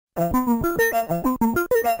Hello!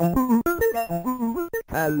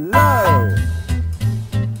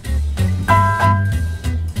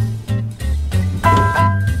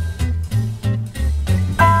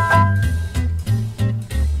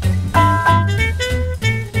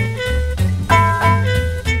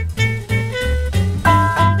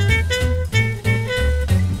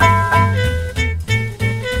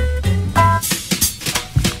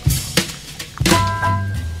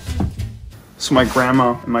 So my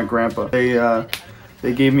grandma and my grandpa,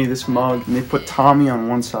 they gave me this mug and they put Tommy on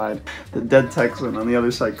one side, the dead Texan on the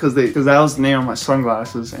other side, because that was the name of my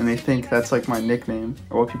sunglasses, and they think that's like my nickname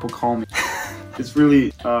or what people call me. It's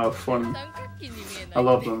really funny. I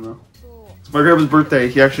love them though. It's my grandpa's birthday.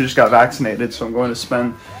 He actually just got vaccinated, so I'm going to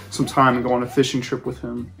spend some time and go on a fishing trip with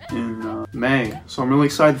him in May. So I'm really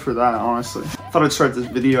excited for that, honestly. I thought I'd start this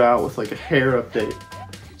video out with like a hair update.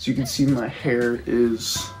 So you can see my hair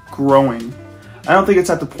is growing. I don't think it's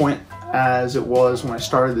at the point as it was when I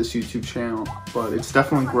started this YouTube channel, but it's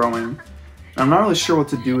definitely growing. I'm not really sure what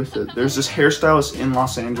to do with it. There's this hairstylist in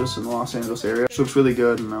Los Angeles, in the Los Angeles area. She looks really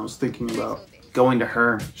good, and I was thinking about going to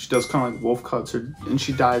her. She does kind of like wolf cuts, and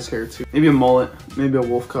she dyes hair too. Maybe a mullet, maybe a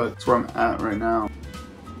wolf cut. That's where I'm at right now.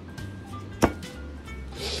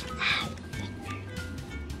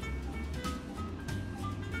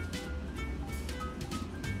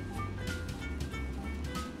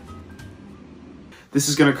 This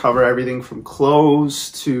is gonna cover everything from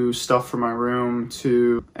clothes to stuff for my room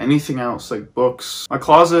to anything else, like books. My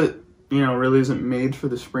closet, you know, really isn't made for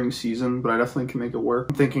the spring season, but I definitely can make it work.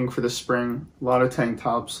 I'm thinking for the spring, a lot of tank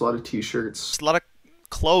tops, a lot of t-shirts. A lot of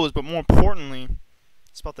clothes, but more importantly,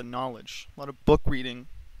 it's about the knowledge. A lot of book reading,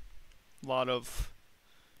 a lot of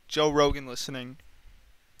Joe Rogan listening.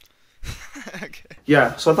 Okay.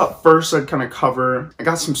 Yeah, so I thought first I'd kind of cover, I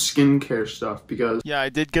got some skincare stuff because... Yeah, I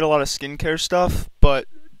did get a lot of skincare stuff, but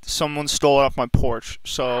someone stole it off my porch.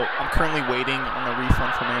 So I'm currently waiting on a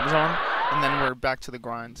refund from Amazon, and then we're back to the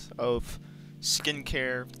grind of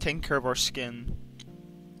skincare, taking care of our skin.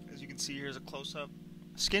 As you can see, here's a close-up.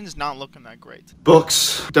 Skin's not looking that great.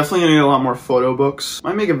 Books. Definitely gonna need a lot more photo books.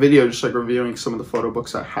 Might make a video just like reviewing some of the photo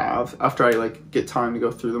books I have after I like get time to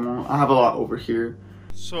go through them all. I have a lot over here.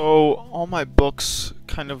 So all my books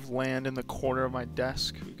kind of land in the corner of my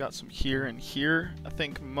desk. We've got some here and here. I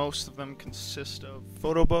think most of them consist of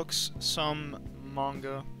photo books, some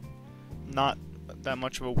manga. Not that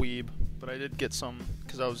much of a weeb, but I did get some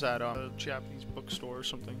because I was at a Japanese bookstore or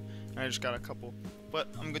something, and I just got a couple. But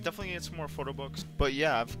I'm definitely gonna get some more photo books. But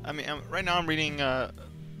yeah, right now I'm reading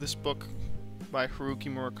this book by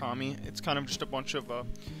Haruki Murakami. It's kind of just a bunch of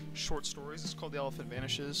short stories. It's called The Elephant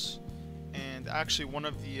Vanishes. And actually, one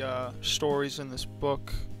of the stories in this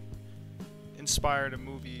book inspired a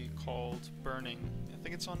movie called Burning. I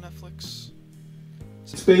think it's on Netflix.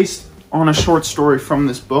 It's based on a short story from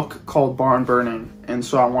this book called Barn Burning, and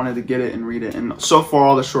so I wanted to get it and read it. And so far,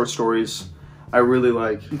 all the short stories I really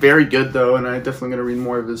like. Very good though, and I'm definitely gonna read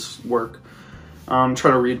more of his work. Try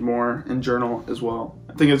to read more and journal as well.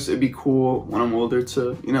 I think it'd be cool when I'm older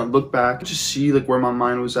to, you know, look back and just see like where my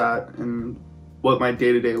mind was at and what my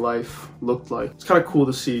day-to-day life looked like. It's kind of cool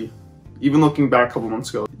to see, even looking back a couple months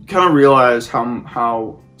ago. You kind of realize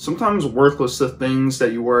how sometimes worthless the things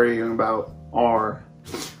that you're worrying about are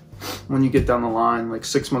when you get down the line. Like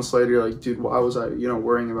 6 months later, you're like, dude, why was I, you know,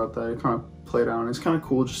 worrying about that? It kind of played out, and it's kind of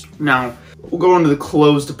cool. Just now, we'll go into the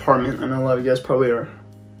clothes department. I know a lot of you guys probably are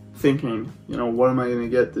thinking, you know, what am I gonna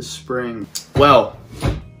get this spring? Well,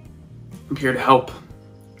 I'm here to help.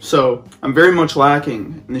 So, I'm very much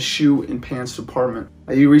lacking in the shoe and pants department.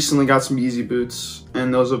 I recently got some Yeezy boots,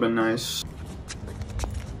 and those have been nice.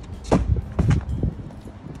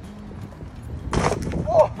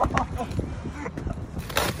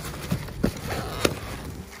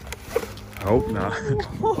 I hope not.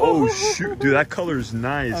 Oh shoot, dude, that color is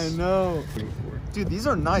nice. I know. Dude, these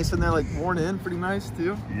are nice, and they're like worn in pretty nice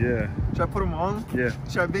too. Yeah. Should I put them on? Yeah.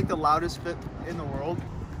 Should I make the loudest fit in the world?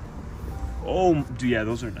 Oh, dude, yeah,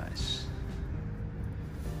 those are nice.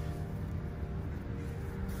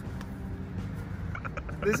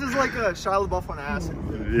 This is like a Shia LaBeouf on acid.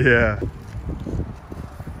 Yeah.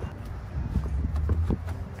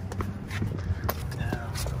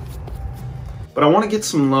 But I want to get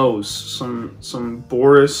some lows, some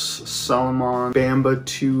Boris Salomon Bamba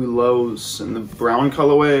 2 lows in the brown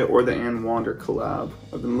colorway or the Ann Wander collab.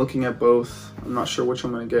 I've been looking at both. I'm not sure which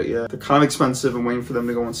I'm going to get yet. They're kind of expensive and waiting for them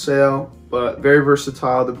to go on sale, but very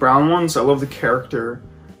versatile. The brown ones, I love the character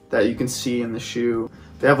that you can see in the shoe.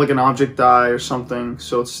 They have like an object dye or something,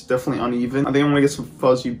 so it's definitely uneven. I think I'm gonna get some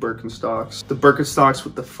fuzzy Birkenstocks. The Birkenstocks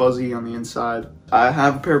with the fuzzy on the inside. I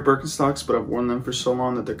have a pair of Birkenstocks, but I've worn them for so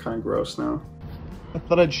long that they're kind of gross now. I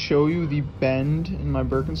thought I'd show you the bend in my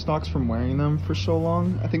Birkenstocks from wearing them for so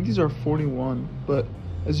long. I think these are 41, but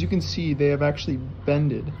as you can see, they have actually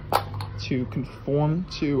bended to conform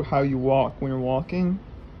to how you walk. When you're walking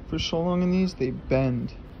for so long in these, they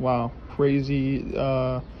bend. Wow, crazy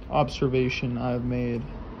observation I've made.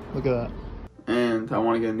 Look at that. And I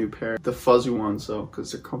want to get a new pair. The fuzzy ones though,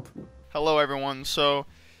 because they're comfortable. Hello everyone. So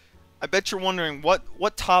I bet you're wondering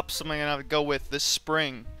what tops am I gonna go with this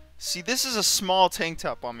spring. See, this is a small tank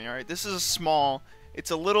top on me, alright? This is a small.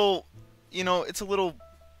 It's a little, you know, it's a little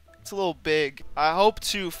big. I hope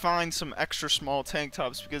to find some extra small tank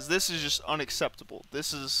tops because this is just unacceptable.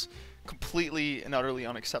 This is completely and utterly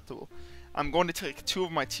unacceptable. I'm going to take 2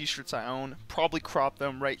 of my t-shirts I own, probably crop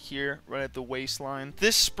them right here, right at the waistline.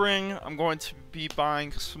 This spring, I'm going to be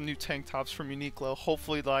buying some new tank tops from Uniqlo.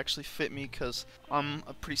 Hopefully they'll actually fit me because I'm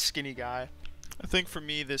a pretty skinny guy. I think for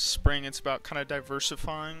me this spring it's about kind of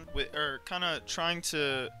diversifying, or kind of trying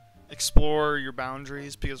to explore your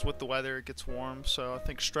boundaries because with the weather it gets warm. So I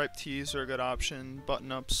think striped tees are a good option,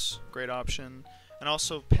 button-ups, great option. And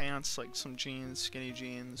also pants, like some jeans, skinny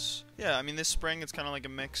jeans. Yeah, I mean this spring it's kind of like a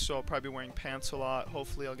mix, so I'll probably be wearing pants a lot.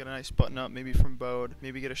 Hopefully I'll get a nice button up, maybe from Bode.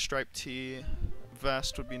 Maybe get a striped tee.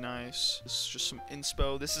 Vest would be nice. This is just some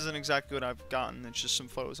inspo. This isn't exactly what I've gotten. It's just some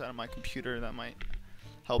photos out of my computer that might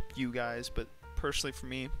help you guys. But personally for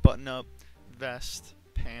me, button up, vest,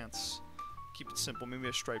 pants. Keep it simple. Maybe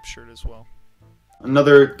a striped shirt as well.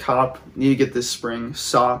 Another top, need to get this spring,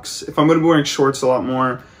 socks. If I'm going to be wearing shorts a lot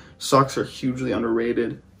more, socks are hugely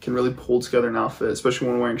underrated. Can really pull together an outfit, especially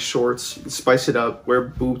when wearing shorts. Spice it up, wear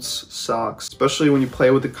boots, socks. Especially when you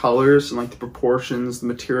play with the colors and like the proportions, the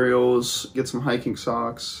materials. Get some hiking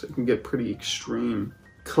socks. It can get pretty extreme.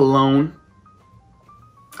 Cologne.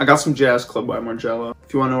 I got some Jazz Club by Margiela.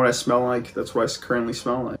 If you want to know what I smell like, that's what I currently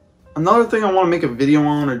smell like. Another thing I want to make a video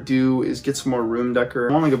on or do is get some more room decor.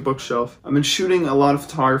 I want like a bookshelf. I've been shooting a lot of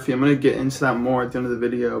photography. I'm going to get into that more at the end of the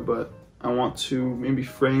video, but I want to maybe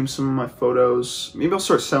frame some of my photos. Maybe I'll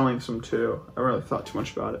start selling some too. I haven't really thought too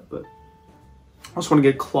much about it, but I also want to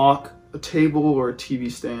get a clock, a table, or a TV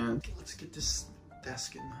stand. Let's get this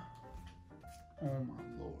desk in. Oh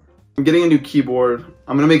my lord. I'm getting a new keyboard.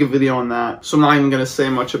 I'm going to make a video on that, so I'm not even going to say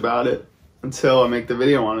much about it until I make the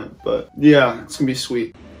video on it, but yeah, it's going to be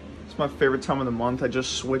sweet. It's my favorite time of the month. I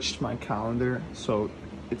just switched my calendar, so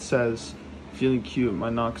it says, feeling cute,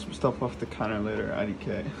 might knock some stuff off the counter later,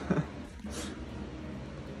 IDK.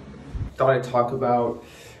 Thought I'd talk about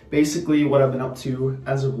basically what I've been up to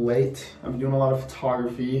as of late. I've been doing a lot of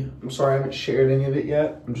photography. I'm sorry I haven't shared any of it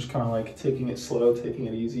yet. I'm just kind of like taking it slow, taking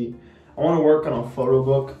it easy. I want to work on a photo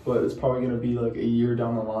book, but it's probably going to be like a year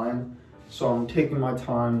down the line. So I'm taking my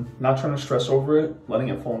time, not trying to stress over it, letting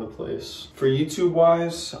it fall into place. For YouTube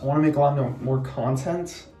wise, I want to make a lot more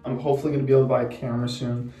content. I'm hopefully going to be able to buy a camera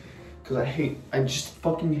soon because I just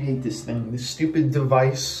fucking hate this thing, this stupid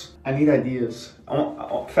device. I need ideas.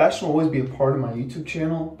 Fashion will always be a part of my YouTube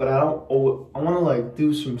channel, but I want to like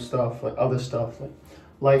do some stuff, like other stuff, like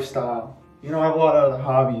lifestyle. You know, I have a lot of other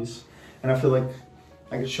hobbies, and I feel like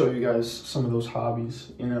I could show you guys some of those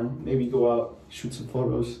hobbies. You know, maybe go out, shoot some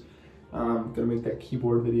photos. Gonna make that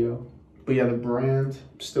keyboard video. But yeah, the brand,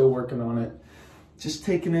 I'm still working on it. Just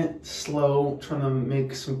taking it slow, trying to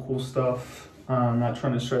make some cool stuff. Not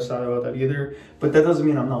trying to stress out about that either. But that doesn't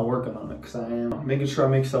mean I'm not working on it, because I am making sure I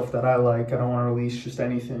make stuff that I like. I don't want to release just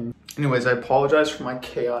anything. Anyways, I apologize for my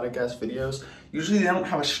chaotic ass videos. Usually they don't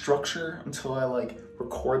have a structure until I like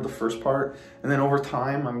record the first part. And then over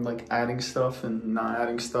time, I'm like adding stuff and not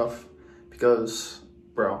adding stuff. Because,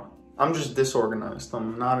 bro, I'm just disorganized.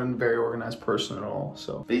 I'm not a very organized person at all.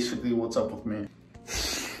 So basically what's up with me.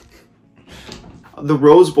 The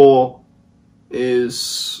Rose Bowl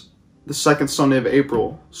is the second Sunday of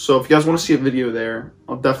April. So if you guys want to see a video there,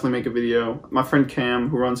 I'll definitely make a video. My friend Cam,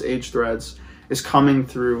 who runs Age Threads, is coming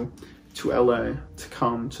through to LA to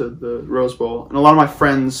come to the Rose Bowl. And a lot of my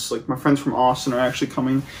friends, like my friends from Austin, are actually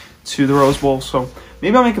coming to the Rose Bowl. So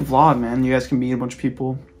maybe I'll make a vlog, man. You guys can meet a bunch of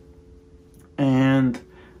people and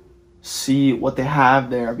see what they have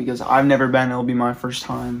there, because I've never been. It'll be my first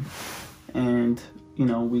time, and you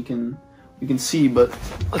know, we can see. But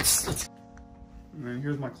let's. And then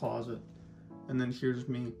here's my closet, and then here's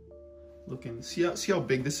me looking. See how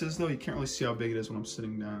big this is though. You can't really see how big it is when I'm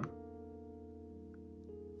sitting down.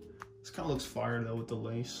 This kind of looks fire though with the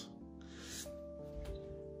lace.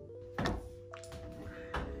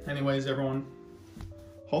 Anyways, everyone,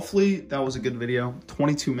 hopefully that was a good video.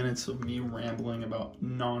 22 minutes of me rambling about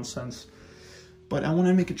nonsense. But I want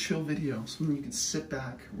to make a chill video, something you can sit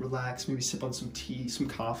back, relax, maybe sip on some tea, some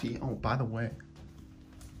coffee. Oh, by the way,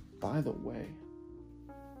 I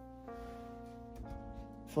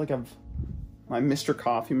feel like I've my Mr.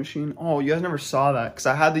 Coffee machine. Oh, you guys never saw that because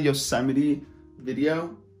I had the Yosemite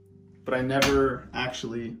video, but I never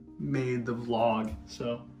actually made the vlog.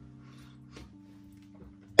 So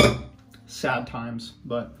sad times,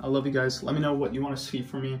 but I love you guys. Let me know what you want to see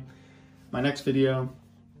from me. My next video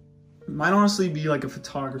might honestly be like a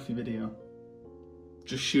photography video.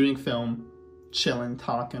 Just shooting film, chilling,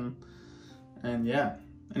 talking, and yeah.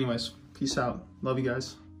 Anyways, peace out. Love you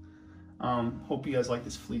guys. Hope you guys like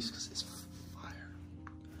this fleece because it's fire.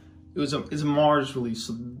 It's a Mars release,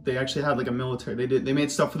 so they actually had like a military. They made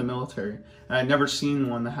stuff for the military, and I'd never seen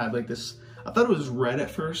one that had like this. I thought it was red at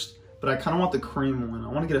first, but I kind of want the cream one. I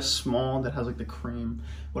want to get a small that has like the cream,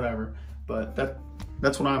 whatever. But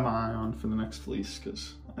that's what I have my eye on for the next fleece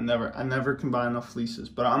because I never can buy enough fleeces.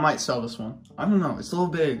 But I might sell this one. I don't know. It's a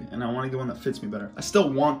little big, and I want to get one that fits me better. I still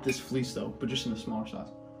want this fleece though, but just in a smaller size.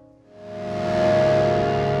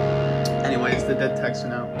 Anyways, the dead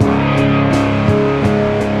texting out.